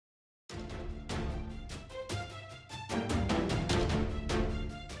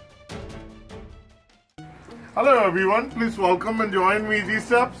Hello everyone, please welcome and join me Easy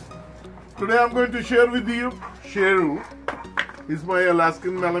Steps. Today I'm going to share with you Sheru. He's my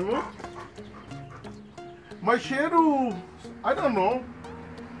Alaskan Malamute. My Sheru, I don't know,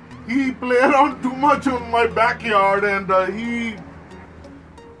 he play around too much on my backyard and he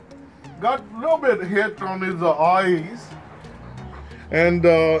got a little bit hit on his eyes. And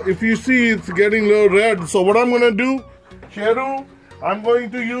if you see, it's getting a little red. So what I'm going to do, Sheru, I'm going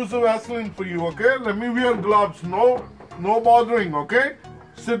to use a Vaseline for you, okay? Let me wear gloves. No bothering, okay?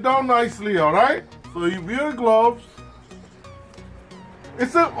 Sit down nicely, alright? So you wear gloves.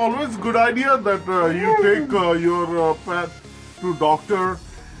 It's always a good idea that you take your pet to doctor.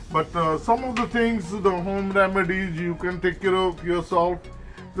 But some of the things, the home remedies, you can take care of yourself.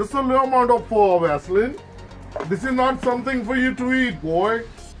 Just a little amount of Vaseline. This is not something for you to eat, boy.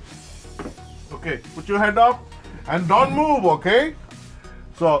 Okay, put your head up and don't move, okay?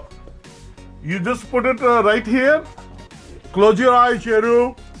 So, you just put it right here. Close your eyes,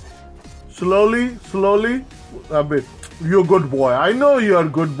 Sheru. Slowly. A bit. You're a good boy. I know you're a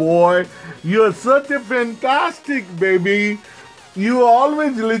good boy. You're such a fantastic baby. You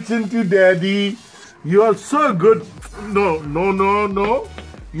always listen to daddy. You're so good. No.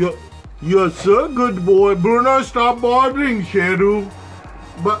 You're so good boy. Bruno, stop bothering Sheru.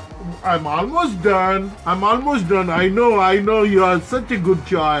 But I'm almost done. I know you are such a good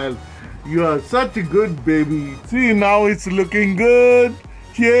child. You are such a good baby. See, now it's looking good.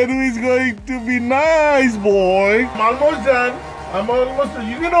 Sheru is going to be nice, boy. I'm almost done.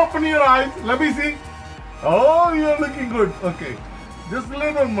 You can open your eyes. Let me see. Oh, you're looking good. Okay. Just a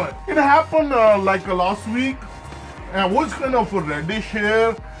little more. It happened like last week. I was kind of a reddish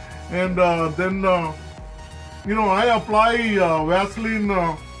hair. And then, I apply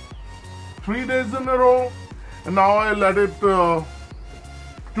Vaseline 3 days in a row. And now I let it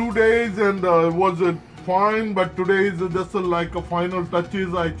 2 days and it was fine. But today is just like a final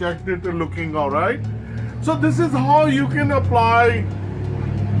touches. I checked it and looking all right. So this is how you can apply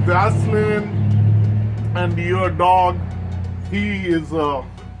Vaseline, and your dog, he is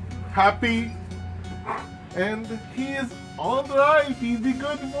happy and he is all right. He's a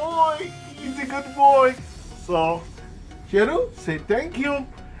good boy. So Sheru, say thank you.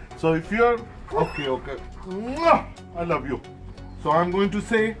 So if you're okay, Mwah! I love you. So I'm going to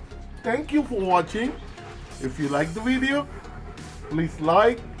say thank you for watching. If you like the video, please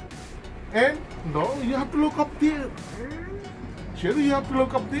like, and you have to look up there. Sheru, you have to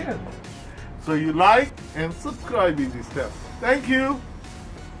look up there. So you like and subscribe Easy Steps. Thank you.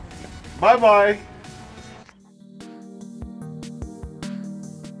 Bye bye.